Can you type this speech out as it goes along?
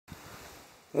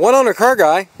One owner car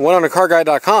guy,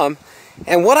 oneownercarguy.com,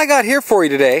 and what I got here for you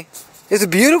today is a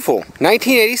beautiful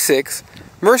 1986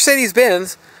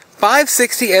 Mercedes-Benz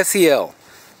 560SEL.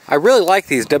 I really like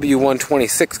these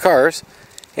W126 cars,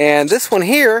 and this one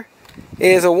here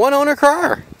is a one owner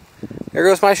car. There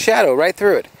goes my shadow right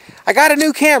through it. I got a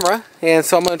new camera, and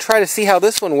so I'm going to try to see how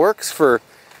this one works for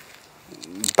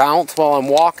bounce while I'm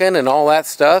walking and all that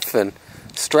stuff, and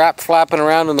strap flapping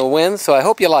around in the wind, so I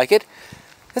hope you like it.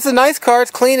 It's a nice car,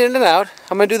 it's clean in and out.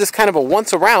 I'm going to do this kind of a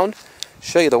once around,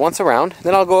 show you the once around,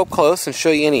 then I'll go up close and show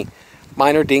you any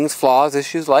minor dings, flaws,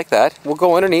 issues like that. We'll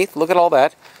go underneath, look at all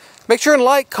that. Make sure and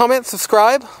like, comment,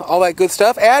 subscribe, all that good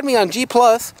stuff. Add me on G+.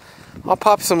 I'll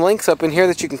pop some links up in here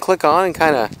that you can click on and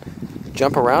kind of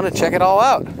jump around and check it all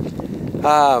out.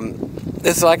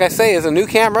 This, like I say, is a new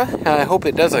camera, and I hope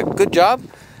it does a good job.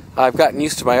 I've gotten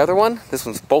used to my other one. This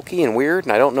one's bulky and weird,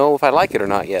 and I don't know if I like it or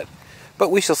not yet. But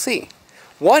we shall see.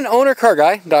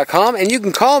 oneownercarguy.com, and you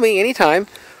can call me anytime,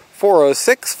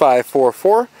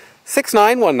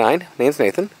 406-544-6919. Name's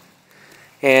Nathan.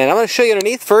 And I'm going to show you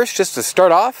underneath first, just to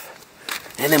start off,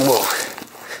 and then we'll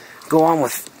go on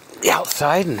with the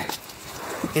outside and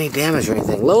any damage or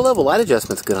anything. Low-level light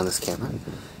adjustment's good on this camera.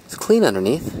 It's clean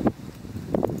underneath.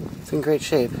 It's in great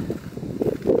shape.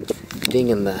 Ding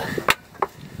in the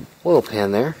oil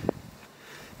pan there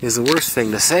is the worst thing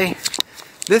to say.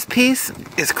 This piece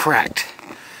is cracked,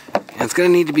 and it's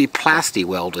going to need to be plasti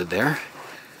welded there.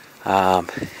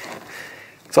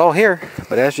 It's all here,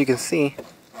 but as you can see,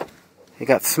 it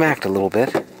got smacked a little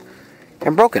bit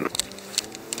and broken.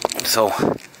 So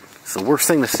it's the worst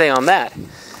thing to say on that.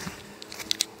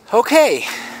 Okay,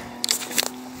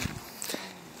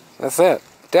 that's it.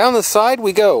 Down the side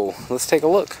we go. Let's take a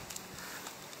look.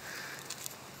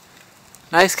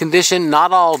 Nice condition,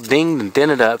 not all dinged and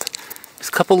dented up. There's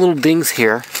a couple little dings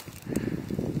here.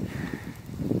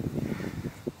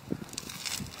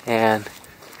 And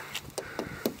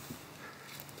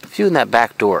a few in that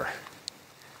back door.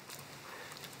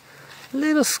 A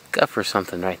little scuff or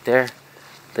something right there.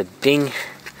 The ding.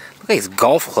 Look like these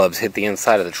golf clubs hit the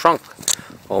inside of the trunk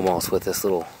almost with this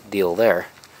little deal there.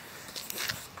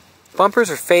 Bumpers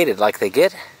are faded like they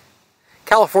get.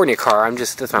 California car,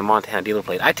 that's my Montana dealer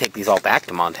plate. I take these all back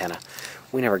to Montana.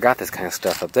 We never got this kind of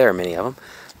stuff up there, many of them.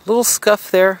 A little scuff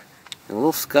there, and a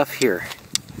little scuff here.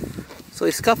 So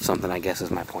he scuffed something, I guess,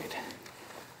 is my point.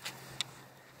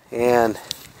 And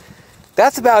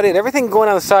that's about it. Everything going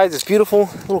on the sides is beautiful.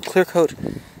 A little clear coat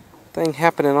thing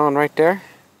happening on right there.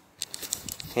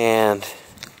 And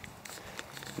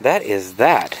that is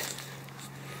that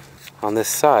on this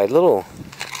side. Little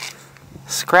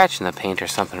scratch in the paint or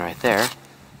something right there.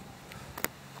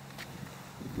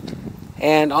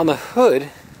 And on the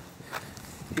hood,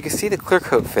 you can see the clear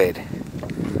coat fade.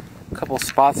 A couple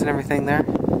spots and everything there.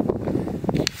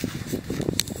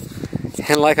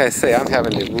 And like I say, I'm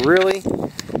having to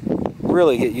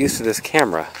really get used to this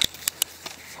camera.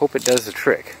 Hope it does the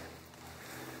trick.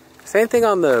 Same thing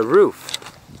on the roof.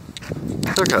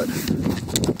 Clear coat.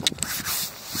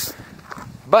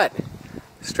 But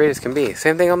straight as can be.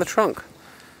 Same thing on the trunk.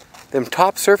 Them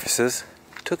top surfaces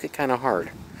took it kind of hard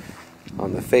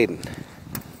on the fading.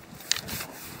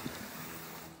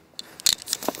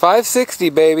 560,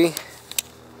 baby.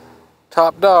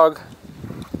 Top dog.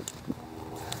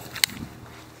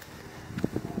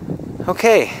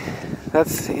 Okay,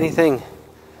 that's anything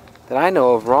that I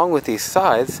know of wrong with these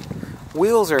sides.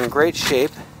 Wheels are in great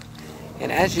shape,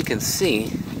 and as you can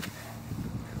see,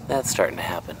 that's starting to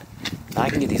happen. Now I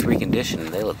can get these reconditioned, and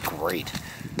they look great.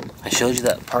 I showed you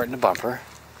that part in the bumper.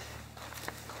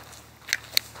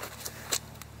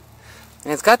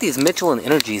 And it's got these Michelin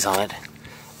Energies on it.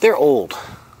 They're old.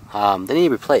 They need to be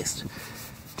replaced.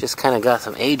 Just kind of got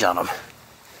some age on them.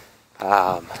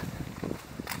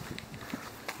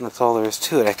 That's all there is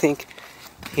to it. I think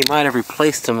he might have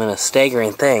replaced them in a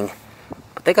staggering thing.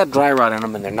 But they got dry rot in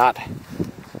them, and they're not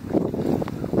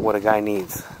what a guy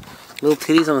needs. Little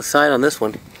titties on the side on this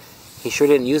one. He sure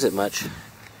didn't use it much.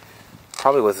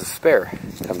 Probably was a spare,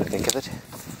 come to think of it.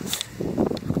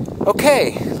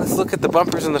 Okay, let's look at the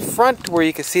bumpers in the front, where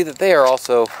you can see that they are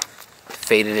also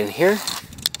faded in here,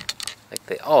 like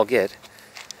they all get.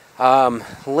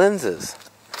 Lenses.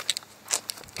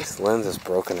 This lens is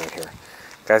broken right here.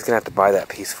 Guy's gonna have to buy that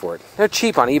piece for it. They're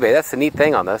cheap on eBay. That's the neat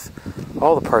thing on this.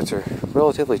 All the parts are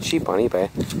relatively cheap on eBay.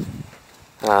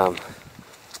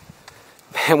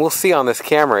 And we'll see on this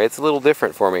camera. It's a little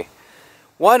different for me.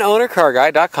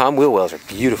 oneownercarguy.com. Wheel wells are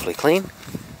beautifully clean.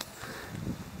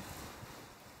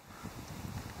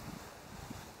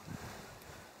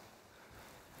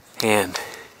 And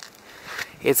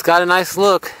it's got a nice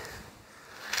look.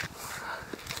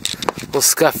 little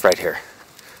scuff right here.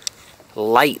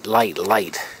 Light, light,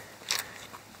 light.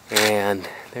 And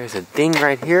there's a ding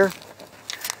right here.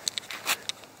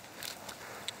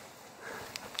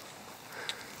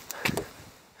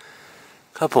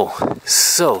 Couple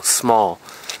so small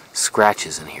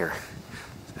scratches in here,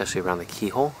 especially around the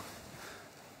keyhole.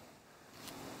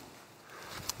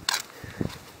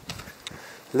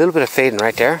 A little bit of fading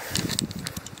right there,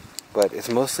 but it's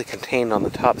mostly contained on the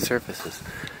top surfaces.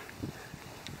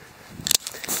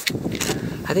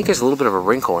 I think there's a little bit of a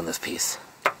wrinkle in this piece.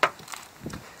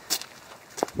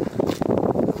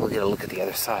 We'll get a look at the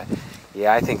other side.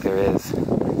 Yeah, I think there is.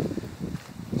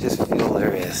 Just feel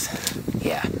there is.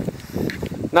 Yeah.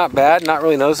 Not bad, not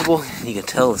really noticeable. You can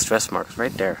tell the stress marks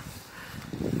right there.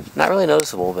 Not really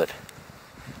noticeable, but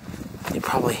you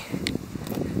probably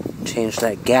change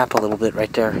that gap a little bit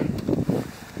right there.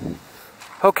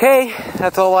 Okay,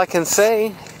 that's all I can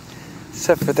say.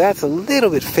 Except for that's a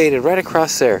little bit faded right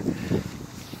across there.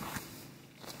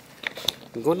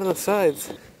 I'm going on the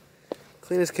sides.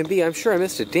 Clean as can be. I'm sure I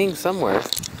missed a ding somewhere.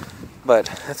 But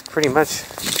that's pretty much,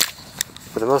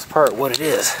 for the most part, what it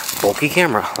is. Bulky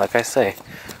camera, like I say.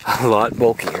 A lot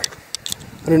bulkier.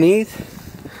 Underneath,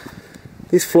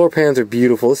 these floor pans are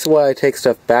beautiful. This is why I take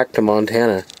stuff back to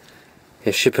Montana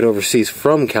and ship it overseas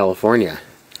from California.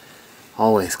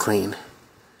 Always clean.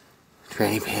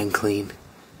 Tranny pan clean.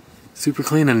 Super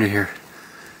clean under here.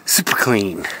 Super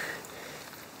clean.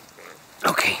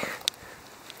 Okay.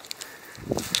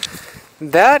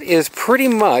 That is pretty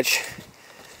much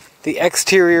the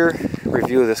exterior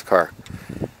review of this car.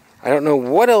 I don't know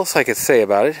what else I could say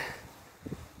about it.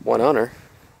 One owner.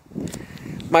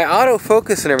 My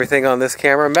autofocus and everything on this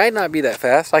camera might not be that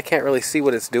fast. I can't really see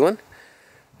what it's doing.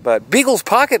 But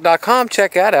beaglespocket.com,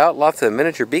 check that out. Lots of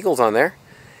miniature beagles on there.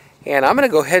 And I'm going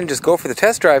to go ahead and just go for the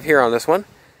test drive here on this one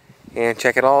and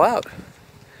check it all out.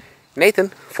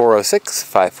 Nathan,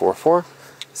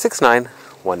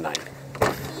 406-544-6919.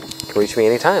 You can reach me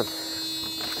anytime.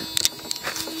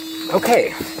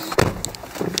 Okay.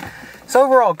 So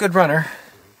overall, good runner.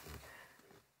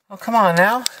 Oh, come on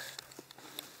now.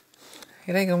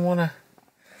 It ain't gonna wanna...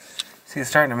 See, it's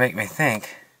starting to make me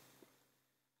think.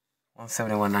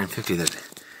 171,950 that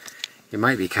it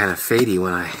might be kind of fadey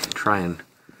when I try and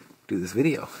do this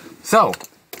video. So,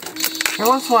 every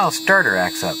once in a while, starter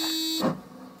acts up.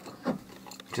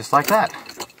 Just like that.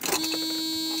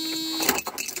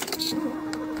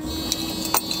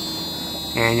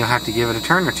 And you'll have to give it a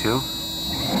turn or two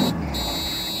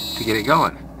to get it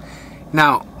going.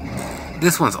 Now,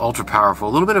 this one's ultra powerful.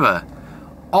 A little bit of a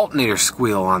alternator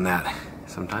squeal on that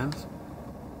sometimes.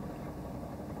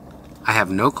 I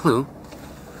have no clue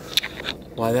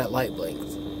why that light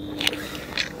blinks.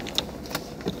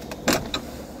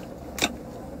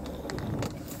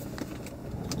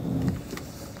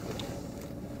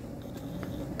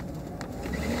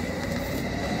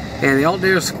 And the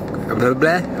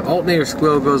alternator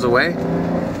squeal goes away.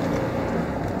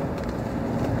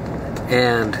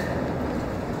 And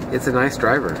it's a nice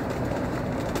driver.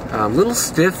 Little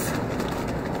stiff,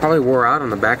 probably wore out on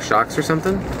the back shocks or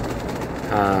something.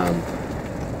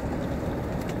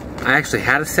 I actually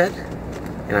had a set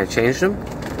and I changed them.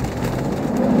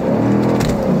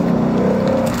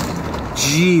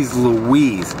 Jeez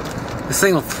Louise, this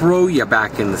thing will throw you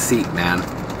back in the seat, man.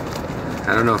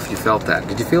 I don't know if you felt that.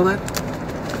 Did you feel that?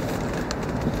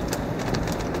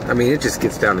 I mean, it just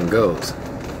gets down and goes.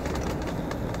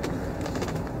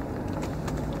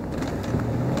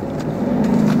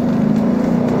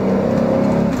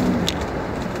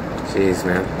 Jeez,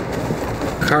 man.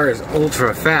 Car is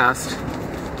ultra fast,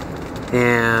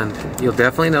 and you'll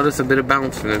definitely notice a bit of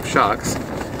bounce from them shocks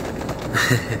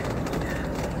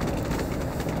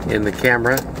in the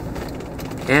camera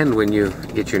and when you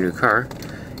get your new car.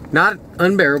 Not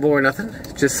unbearable or nothing,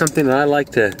 it's just something that I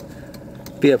like to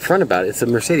be upfront about. It's a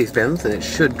Mercedes-Benz and it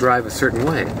should drive a certain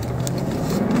way.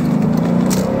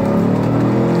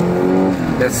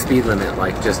 That's speed limit,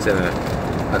 like just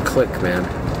a click, man.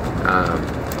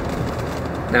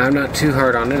 Now I'm not too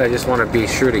hard on it, I just want to be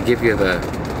sure to give you the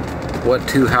what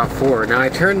to, how for. Now I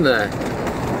turned the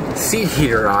seat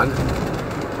heater on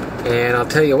and I'll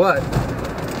tell you what,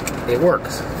 it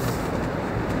works.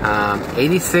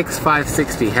 86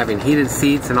 560 having heated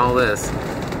seats and all this.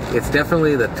 It's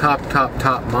definitely the top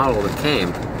model that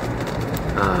came.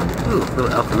 Ooh,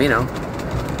 little El Camino.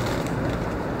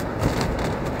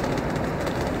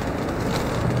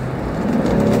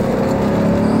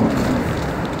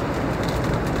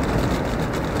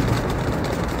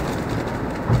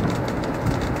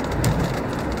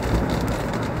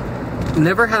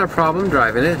 Never had a problem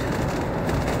driving it.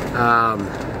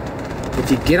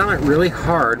 if you get on it really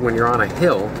hard when you're on a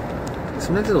hill,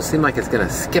 sometimes it'll seem like it's going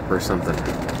to skip or something.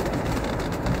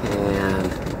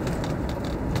 And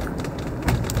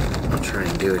I'll try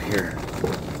and do it here.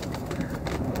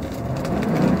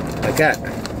 Like that.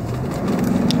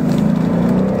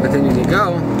 But then when you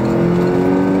go,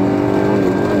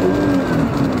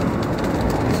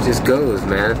 it just goes,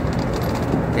 man.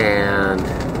 And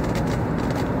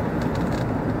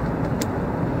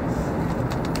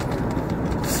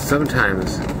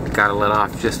sometimes you gotta let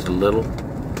off just a little.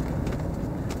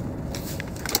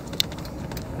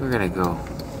 We're gonna go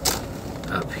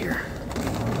up here.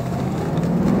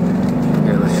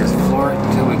 Here, let's just floor it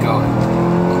until we go.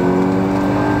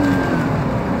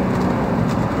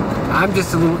 I'm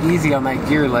just a little easy on that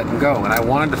gear letting go, and I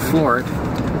wanted to floor it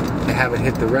to have it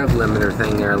hit the rev limiter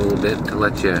thing there a little bit to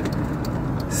let you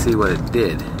see what it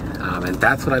did. And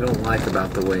that's what I don't like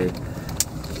about the way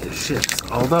it shifts.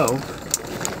 Although,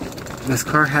 this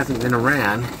car hasn't been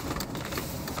ran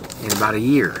in about a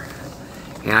year.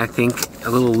 And I think a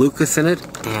little Lucas in it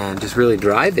and just really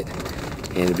drive it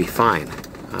and it'll be fine.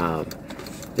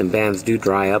 The bands do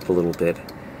dry up a little bit.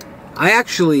 I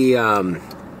actually,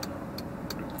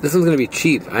 this one's going to be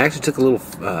cheap. I actually took a little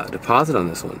deposit on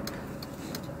this one.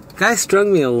 Guy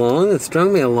strung me along and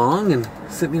sent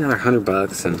me another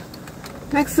 $100. And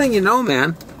next thing you know,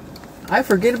 man, I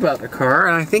forget about the car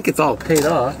and I think it's all paid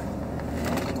off.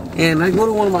 And I go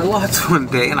to one of my lots one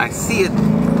day and I see it.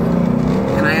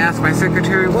 And I ask my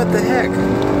secretary, what the heck?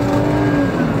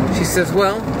 She says,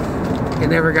 well, it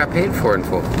never got paid for in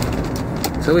full.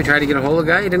 So we tried to get a hold of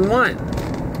the guy, he didn't want it.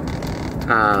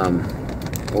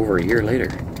 Over a year later.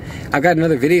 I've got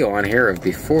another video on here of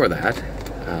before that.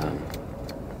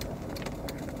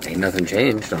 Ain't nothing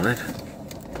changed on it.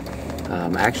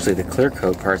 Actually, the clear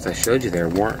coat parts I showed you there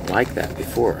weren't like that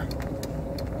before.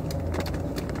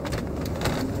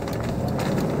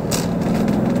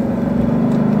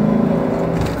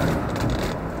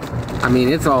 I mean,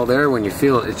 it's all there when you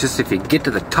feel it. It's just if you get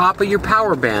to the top of your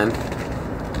power band,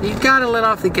 you gotta let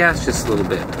off the gas just a little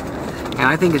bit. And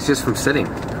I think it's just from sitting.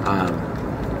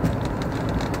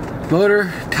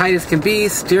 Motor, tight as can be.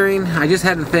 Steering, I just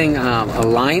had the thing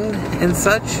aligned and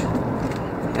such.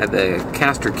 Had the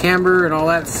caster camber and all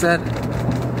that set.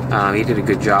 He did a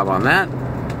good job on that.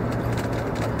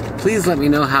 Please let me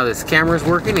know how this camera is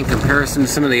working in comparison to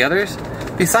some of the others.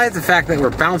 Besides the fact that we're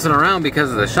bouncing around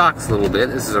because of the shocks a little bit.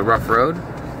 This is a rough road.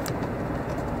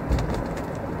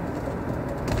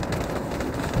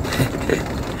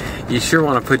 You sure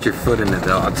want to put your foot in it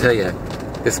though, I'll tell you.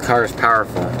 This car is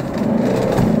powerful.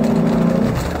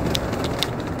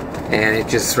 And it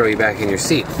just throws you back in your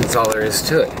seat. That's all there is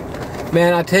to it.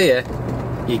 Man, I'll tell you,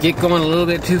 you get going a little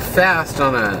bit too fast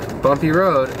on a bumpy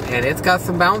road and it's got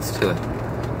some bounce to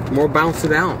it. More bounce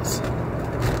than ounce.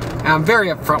 I'm very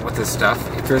upfront with this stuff.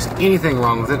 If there's anything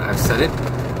wrong with it, I've said it.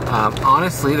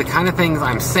 Honestly, the kind of things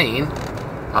I'm saying,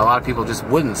 a lot of people just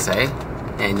wouldn't say,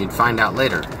 and you'd find out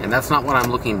later. And that's not what I'm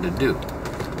looking to do.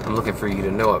 I'm looking for you to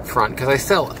know up front, because I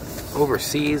sell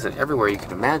overseas and everywhere you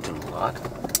can imagine a lot.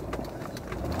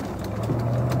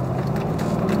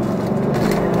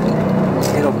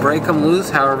 It'll break them loose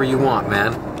however you want,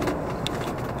 man.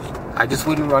 I just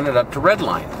wouldn't run it up to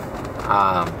redline.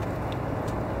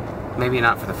 Maybe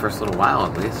not for the first little while,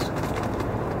 at least.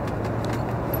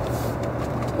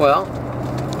 Well,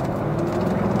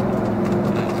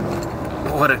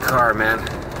 what a car, man.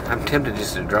 I'm tempted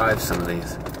just to drive some of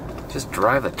these. Just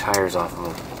drive the tires off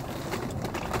of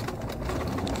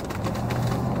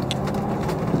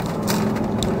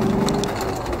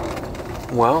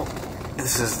them. Well,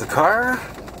 this is the car.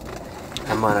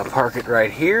 I'm gonna park it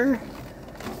right here.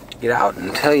 Get out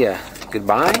and tell you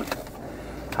goodbye.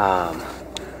 A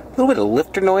little bit of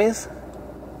lifter noise.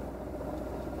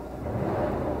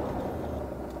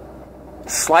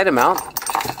 Slight amount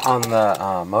on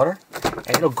the motor.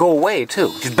 And it'll go away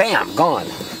too. Just bam, gone.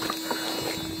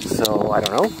 So, I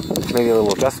don't know. Maybe a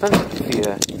little adjustment if you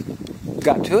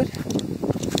got to it.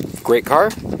 Great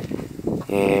car.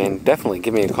 And definitely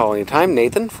give me a call anytime.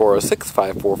 Nathan,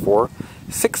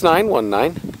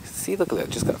 406-544-6919. See, look at that.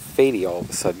 Just got fadey all of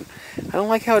a sudden. I don't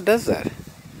like how it does that.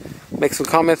 Make some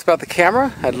comments about the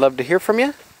camera. I'd love to hear from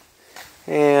you.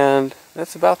 And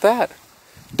that's about that.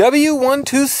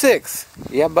 W126.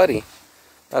 Yeah, buddy.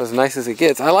 About as nice as it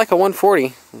gets. I like a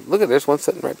 140. Look at this one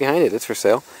sitting right behind it. It's for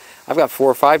sale. I've got 4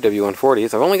 or 5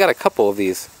 W140s. I've only got a couple of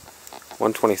these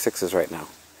 126s right now.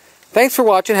 Thanks for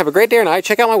watching. Have a great day or night.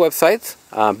 Check out my websites.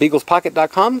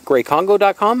 BeaglesPocket.com,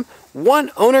 GrayCongo.com,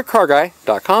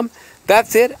 OneOwnerCarGuy.com.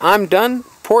 That's it. I'm done.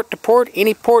 Port to port,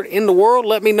 any port in the world,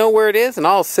 let me know where it is, and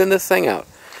I'll send this thing out.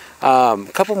 A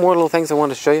couple more little things I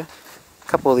wanted to show you.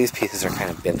 couple of these pieces are kind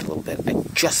of bent a little bit. I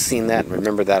just seen that and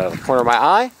remembered that out of the corner of my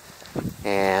eye.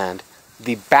 And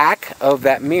the back of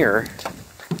that mirror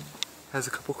has a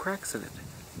couple cracks in it.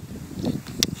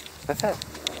 That's it.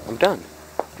 I'm done.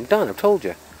 I'm done. I've told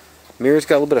you. Mirror's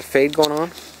got a little bit of fade going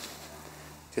on.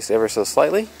 Just ever so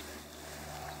slightly.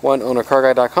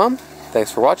 OneOwnerCarGuy.com.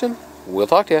 Thanks for watching. We'll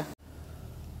talk to you.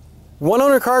 One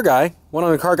Owner Car Guy,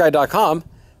 OneOwnerCarGuy.com.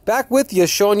 Back with you,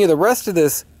 showing you the rest of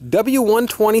this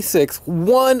W126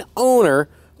 one owner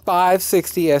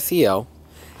 560 SEL.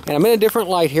 And I'm in a different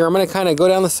light here. I'm going to kind of go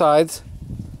down the sides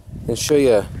and show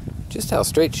you just how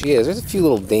straight she is. There's a few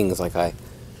little dings like I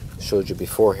showed you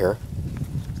before here.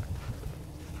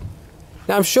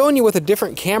 Now I'm showing you with a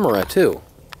different camera too.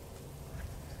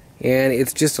 And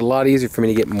it's just a lot easier for me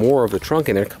to get more of the trunk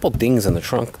in there. A couple dings in the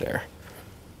trunk there.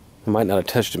 I might not have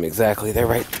touched them exactly. They're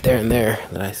right there and there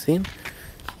that I seen.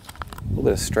 A little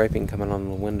bit of striping coming on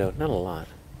the window. Not a lot.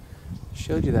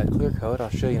 Showed you that clear coat.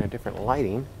 I'll show you in a different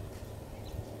lighting.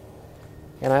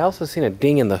 And I also seen a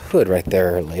ding in the hood right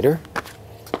there later.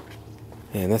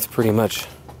 And that's pretty much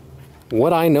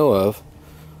what I know of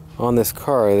on this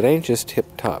car. That ain't just tip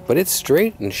top. But it's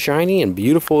straight and shiny and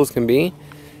beautiful as can be.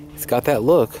 It's got that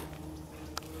look.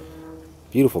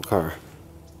 Beautiful car.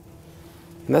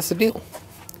 And that's the deal.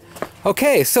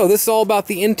 Okay, so this is all about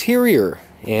the interior.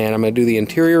 And I'm going to do the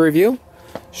interior review.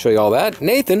 Show you all that.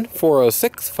 Nathan,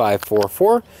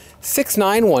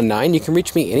 406-544-6919. You can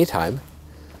reach me anytime.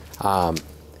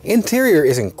 Interior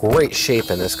is in great shape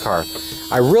in this car.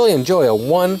 I really enjoy a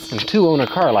 1 and 2 owner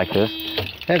car like this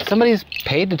that somebody's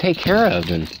paid to take care of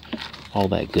and all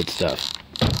that good stuff.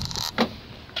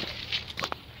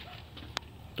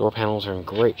 Door panels are in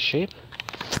great shape.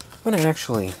 I'm going to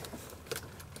actually...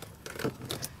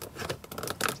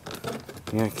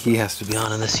 Yeah, key has to be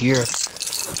on in this year.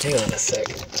 Hang on a sec.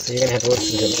 So you're going to have to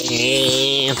listen to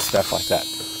me and stuff like that.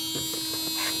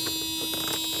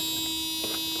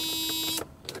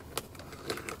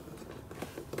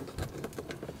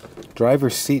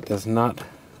 Driver's seat does not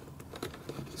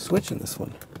switch in this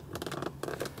one.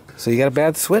 So you got a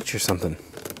bad switch or something.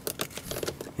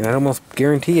 And I almost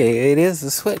guarantee you it is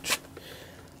the switch.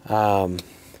 I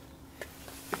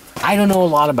don't know a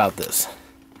lot about this.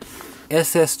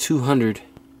 SS200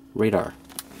 radar.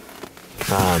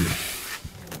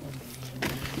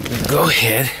 Go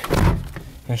ahead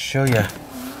and show you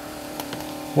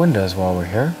windows while we're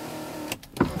here.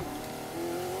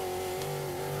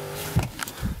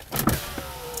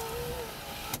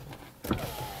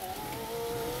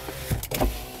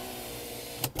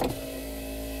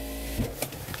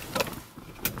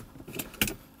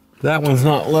 That one's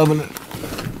not loving it.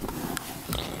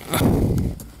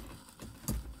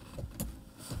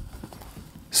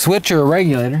 Switch or a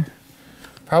regulator.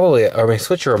 Probably, or I mean,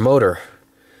 switch or a motor.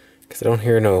 Because I don't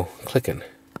hear no clicking.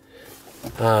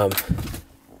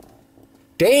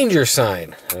 Danger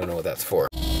sign. I don't know what that's for.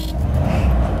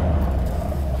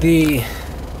 The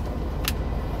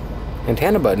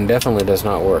antenna button definitely does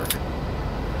not work.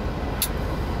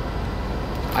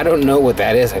 I don't know what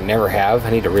that is. I never have. I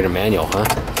need to read a manual, huh?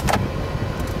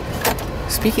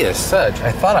 Speaking of such,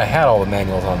 I thought I had all the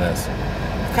manuals on this.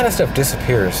 That kind of stuff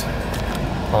disappears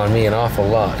on me an awful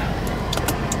lot.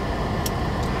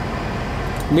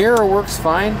 Mirror works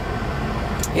fine.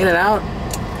 In and out.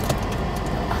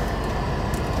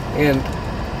 And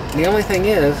the only thing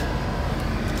is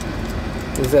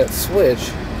that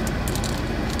switch.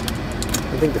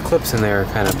 I think the clips in there are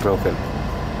kind of broken.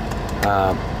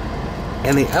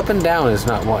 And the up and down is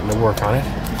not wanting to work on it.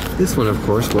 This one, of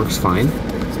course, works fine.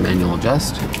 It's manual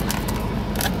adjust.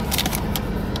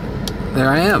 There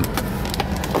I am.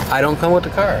 I don't come with the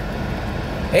car.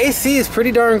 AC is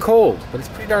pretty darn cold, but it's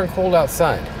pretty darn cold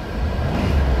outside.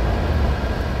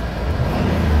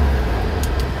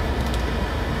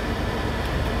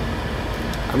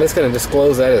 I'm just going to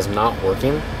disclose that as not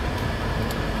working.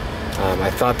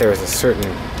 I thought there was a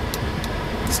certain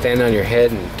stand on your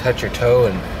head and touch your toe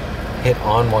and hit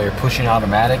on while you're pushing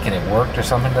automatic and it worked or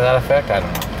something to that effect. I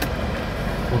don't know.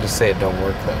 We'll just say it don't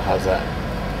work though. How's that?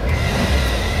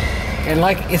 And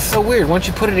like, it's so weird. Once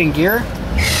you put it in gear,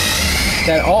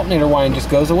 that alternator wind just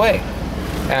goes away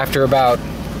after about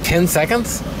 10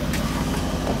 seconds.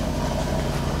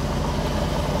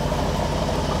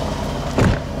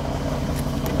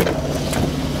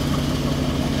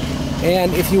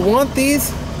 And if you want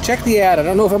these, check the ad. I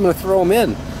don't know if I'm going to throw them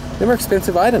in. They were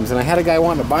expensive items, and I had a guy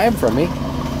wanting to buy them from me,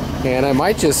 and I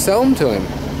might just sell them to him.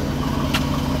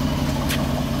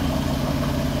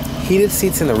 Heated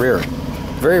seats in the rear.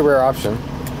 Very rare option.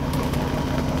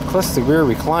 Plus the rear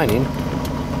reclining.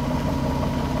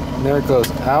 And there it goes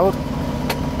out.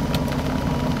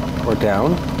 or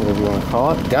down, whatever you want to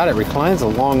call it. God, it reclines a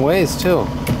long ways too.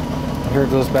 Here it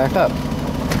goes back up.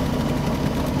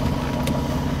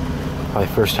 Probably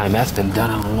first time that's been done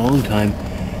in a long time.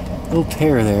 Little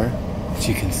tear there, as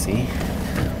you can see,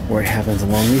 where it happens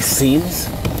along these seams.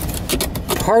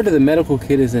 Part of the medical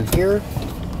kit is in here.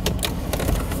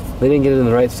 They didn't get it on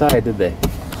the right side, did they?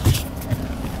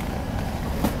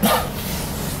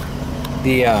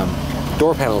 The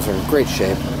door panels are in great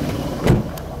shape.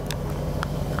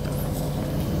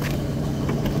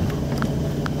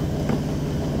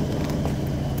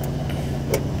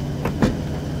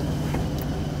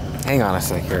 Hang on a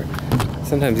sec here.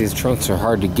 Sometimes these trunks are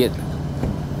hard to get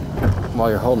while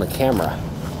you're holding a camera.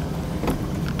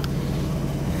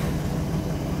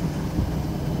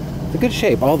 It's a good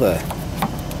shape. All the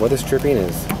weather stripping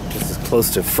is just as close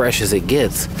to fresh as it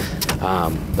gets.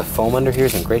 The foam under here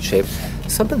is in great shape.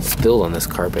 Something spilled on this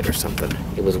carpet or something.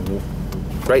 It was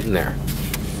right in there.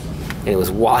 And it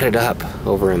was wadded up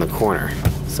over in the corner.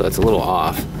 So it's a little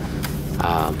off.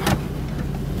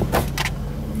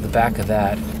 The back of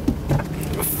that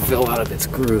fill out of its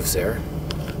grooves there,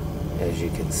 as you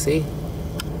can see.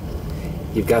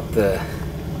 You've got the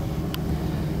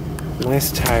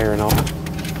nice tire and all.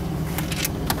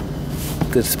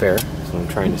 Good spare, is what I'm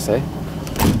trying to say.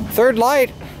 Third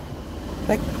light.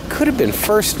 That could have been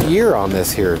first year on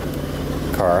this here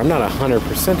car. I'm not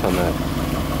 100% on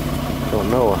that. Don't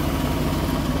know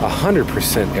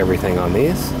 100% everything on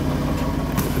these.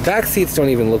 The back seats don't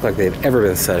even look like they've ever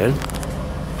been set in.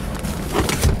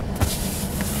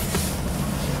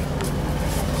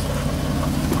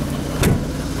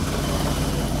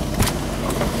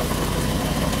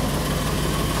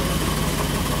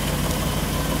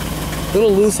 A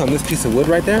little loose on this piece of wood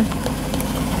right there.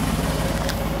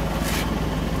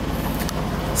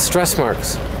 Stress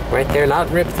marks right there, not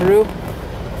ripped through,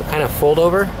 but kind of fold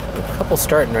over. A couple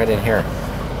starting right in here.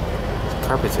 The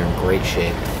carpets are in great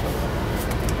shape.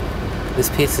 This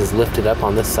piece is lifted up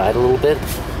on this side a little bit.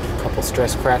 A couple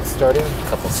stress cracks starting, a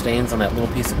couple stains on that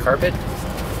little piece of carpet.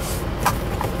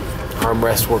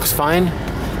 Armrest works fine.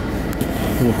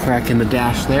 A little crack in the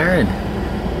dash there and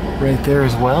right there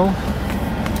as well.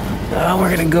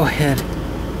 We're gonna go ahead.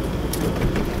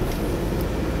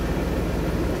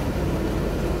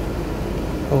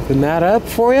 Open that up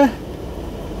for you.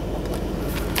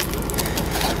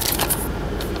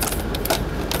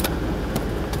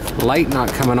 Light not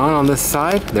coming on this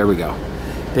side. There we go.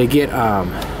 They get,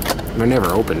 they're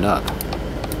never opened up.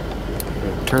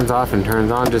 It turns off and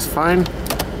turns on just fine.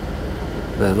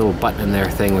 The little button in there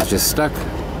thing was just stuck.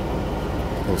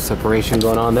 A little separation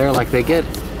going on there like they get.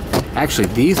 Actually,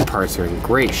 these parts are in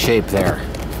great shape there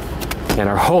and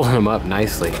are holding them up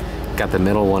nicely. Got the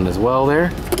middle one as well there.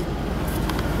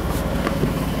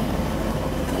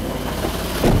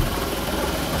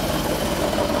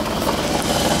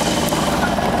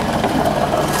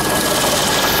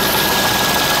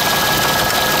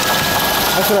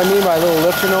 That's what I mean by a little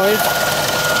lifter noise.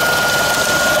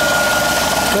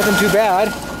 Nothing too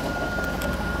bad,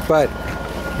 but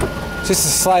just a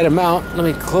slight amount. Let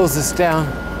me close this down.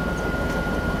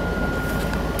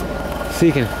 So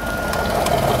you can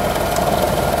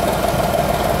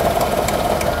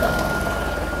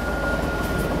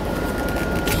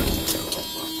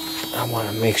I want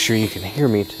to make sure you can hear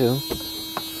me too.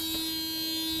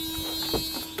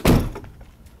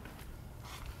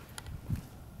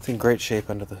 It's in great shape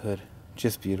under the hood.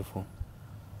 Just beautiful.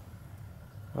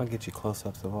 I'll get you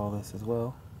close-ups of all this as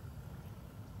well.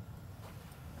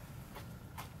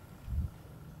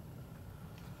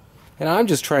 And I'm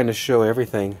just trying to show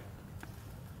everything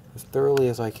as thoroughly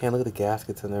as I can. Look at the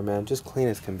gaskets in there, man. Just clean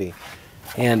as can be.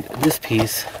 And this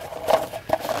piece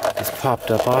is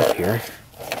popped up off here.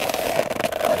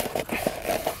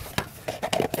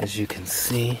 As you can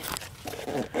see.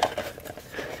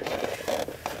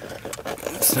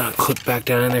 It's not clipped back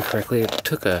down in there correctly. It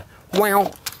took a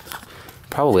wow.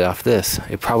 Probably off this.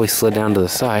 It probably slid down to the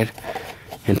side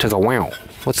and took a wow.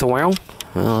 What's a wow?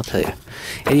 Well, I'll tell you.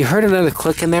 And you heard another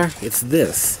click in there? It's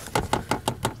this.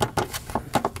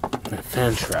 That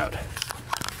fan shroud.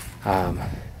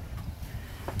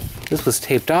 This was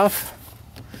taped off.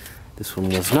 This one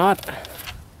was not.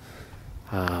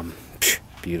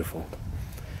 Beautiful.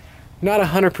 Not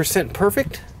 100%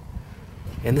 perfect.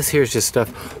 And this here is just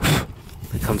stuff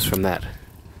that comes from that.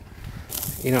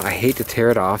 You know, I hate to tear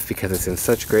it off because it's in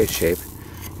such great shape.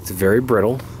 It's very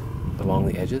brittle along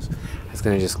the edges. I was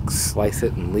going to just slice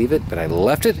it and leave it, but I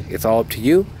left it. It's all up to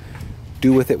you.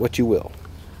 Do with it what you will.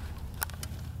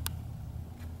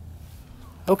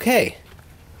 Okay.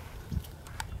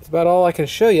 That's about all I can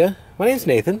show you. My name's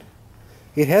Nathan.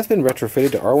 It has been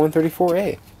retrofitted to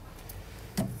R134A.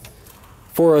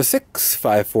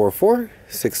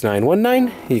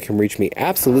 406-544-6919. You can reach me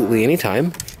absolutely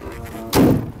anytime.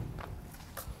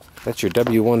 That's your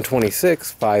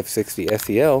W126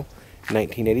 560SEL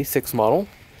 1986 model.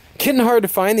 Getting hard to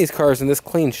find these cars in this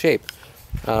clean shape.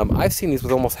 I've seen these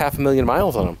with almost 500,000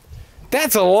 miles on them.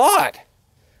 That's a lot!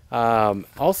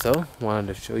 Also,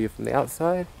 wanted to show you from the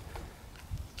outside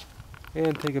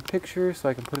and take a picture so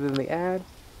I can put it in the ad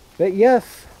that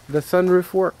yes, the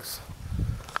sunroof works.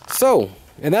 So,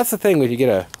 and that's the thing when you get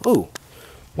a, ooh,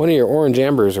 one of your orange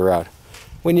ambers are out.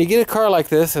 When you get a car like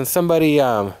this and somebody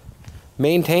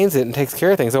maintains it and takes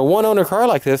care of things, a one-owner car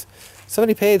like this,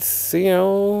 somebody paid, you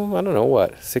know, I don't know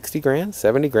what, 60 grand,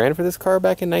 70 grand for this car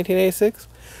back in 1986?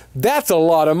 That's a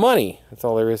lot of money. That's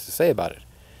all there is to say about it.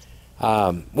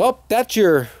 Well, that's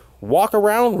your walk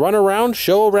around, run around,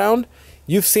 show around.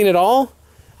 You've seen it all.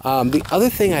 The other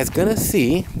thing I was going to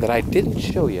see that I didn't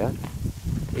show you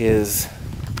is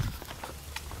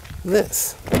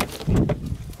this.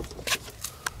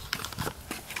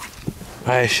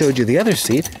 I showed you the other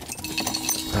seat.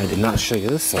 I did not show you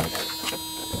this side.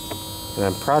 And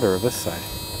I'm prouder of this side.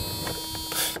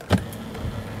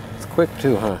 It's quick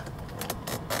too, huh?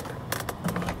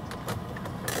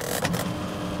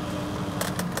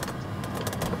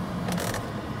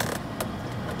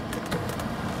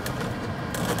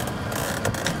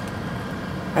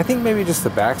 I think maybe just the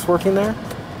back's working there.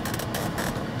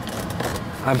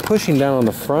 I'm pushing down on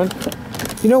the front.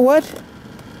 You know what?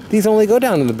 These only go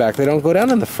down in the back. They don't go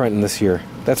down in the front in this year.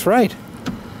 That's right.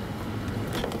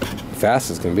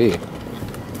 Fast as can be.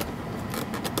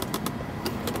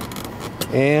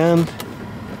 And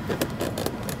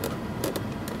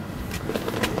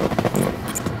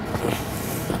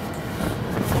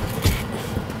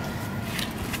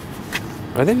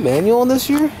are they manual in this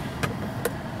year?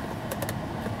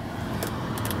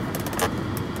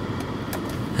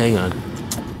 Hang on.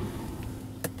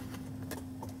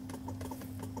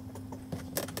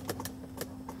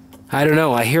 I don't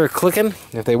know. I hear it clicking.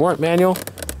 If they weren't manual,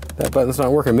 that button's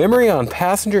not working. Memory on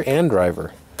passenger and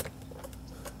driver.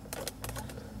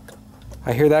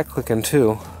 I hear that clicking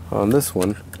too on this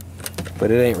one, but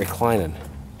it ain't reclining.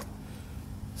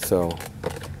 So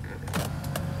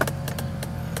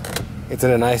it's in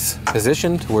a nice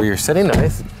position to where you're sitting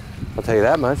nice. I'll tell you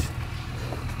that much.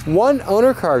 One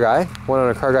owner car guy,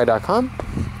 oneownercarguy.com,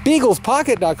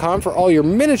 beaglespocket.com for all your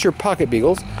miniature pocket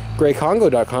beagles,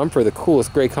 greycongo.com for the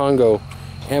coolest Grey Congo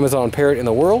Amazon parrot in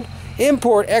the world.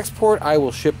 Import, export, I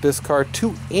will ship this car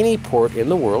to any port in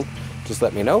the world. Just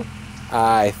let me know.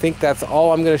 I think that's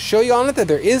all I'm going to show you on it that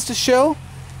there is to show.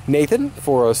 Nathan,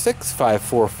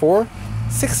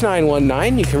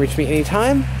 406-544-6919. You can reach me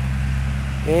anytime.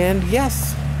 And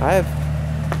yes, I've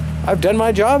done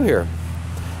my job here.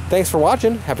 Thanks for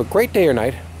watching. Have a great day or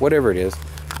night, whatever it is,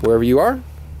 wherever you are.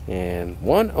 And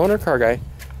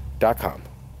oneownercarguy.com.